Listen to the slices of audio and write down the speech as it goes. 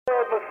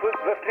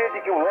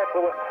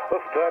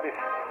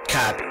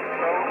Copy.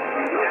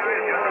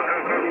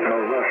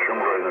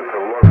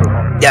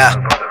 Yeah,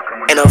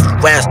 ain't no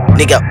friends,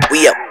 nigga,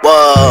 we at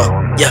war.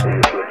 Yeah,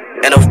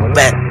 ain't no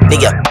friends,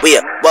 nigga, we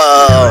at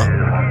war.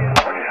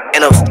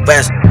 Ain't no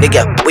friends,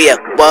 nigga, we at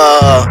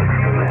war.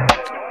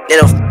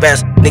 Ain't no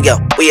friends, nigga,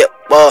 we at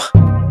war.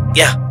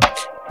 Yeah,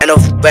 ain't no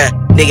friends,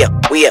 nigga,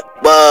 we at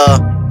war.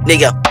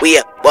 Nigga, we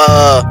at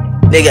war.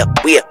 Nigga,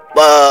 we at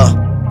war.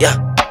 Yeah,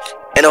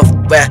 ain't no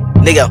friends,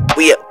 nigga,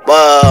 we at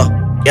war.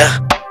 Yeah,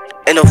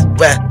 ain't no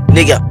friends,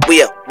 nigga,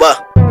 we at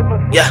war.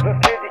 Yeah,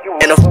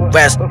 ain't no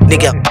friends,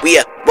 nigga, we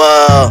at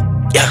war.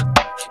 Yeah,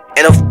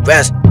 ain't no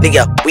friends,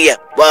 nigga, we at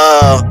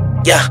war.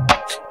 Yeah,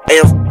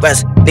 ain't no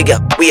friends, nigga,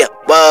 we at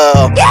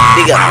war.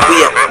 Nigga, we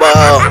at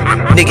war.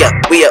 Nigga,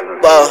 we at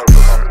war.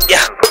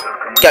 Yeah,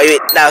 got you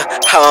now,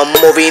 how I'm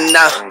moving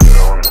now.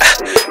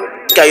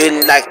 Got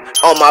you like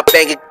on my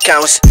bank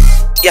accounts.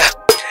 Yeah,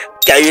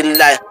 got you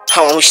like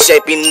how I'm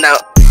shaping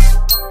out.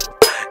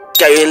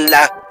 Got you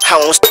like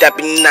how I'm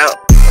stepping out.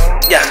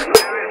 Yeah,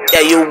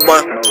 yeah, you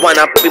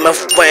wanna be my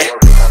friend.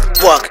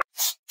 Walk.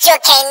 You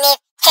can't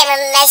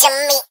measure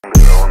me.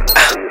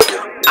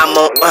 I'm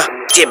on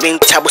dipping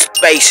top of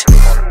space.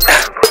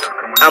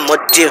 I'm on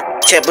dip,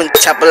 tipping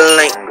top of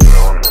lane.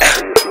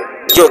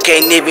 You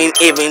can't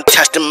even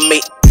touch the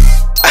meat.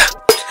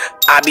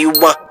 I be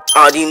one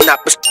on the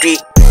upper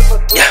street.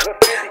 Yeah,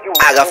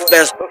 I got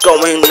fans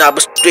going up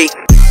the street.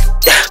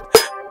 Yeah,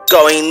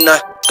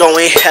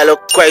 going hella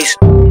crazy.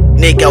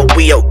 Nigga,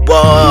 we at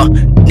war.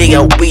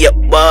 Nigga, we at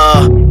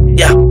war.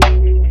 Yeah,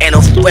 ain't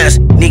no friends.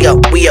 Nigga,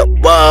 we at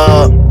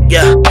war.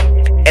 Yeah,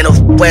 ain't no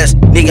friends.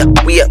 Nigga,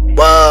 we at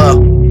war.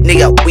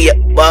 Nigga, we at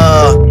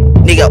war.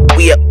 Nigga,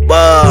 we at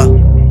war.